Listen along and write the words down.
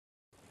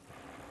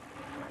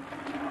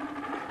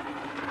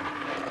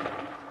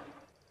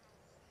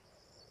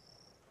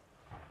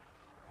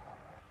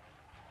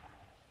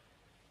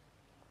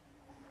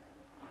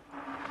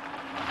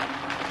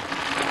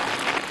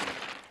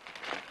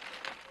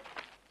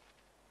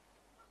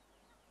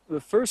The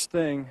first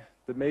thing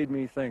that made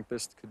me think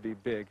this could be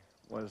big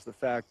was the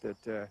fact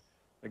that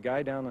a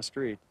guy down the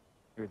street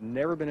who had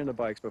never been into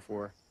bikes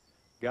before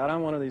got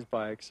on one of these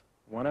bikes,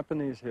 went up in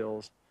these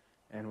hills,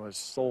 and was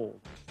sold.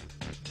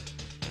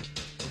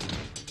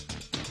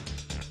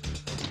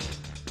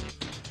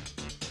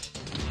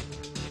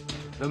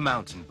 The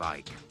mountain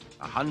bike,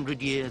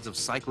 100 years of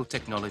cycle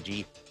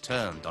technology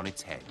turned on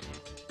its head.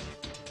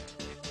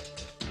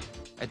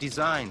 A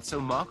design so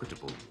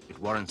marketable it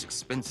warrants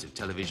expensive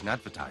television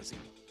advertising.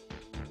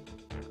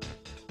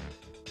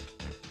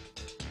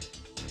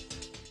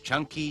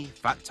 Chunky,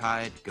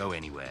 fat-tired, go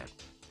anywhere.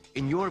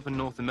 In Europe and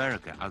North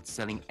America,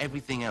 outselling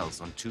everything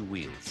else on two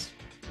wheels.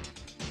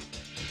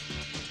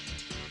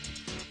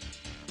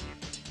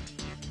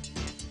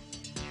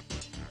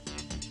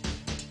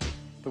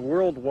 The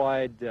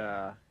worldwide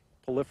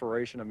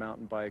proliferation of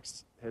mountain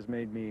bikes has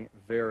made me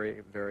very,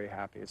 very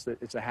happy. It's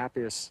the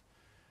happiest,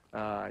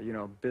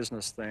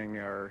 business thing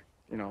or,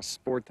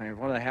 sport thing. It's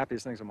one of the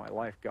happiest things of my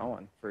life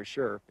going, for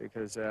sure,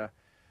 because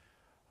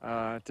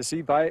to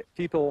see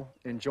people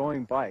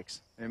enjoying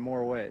bikes in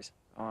more ways,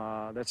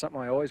 that's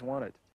something I always wanted.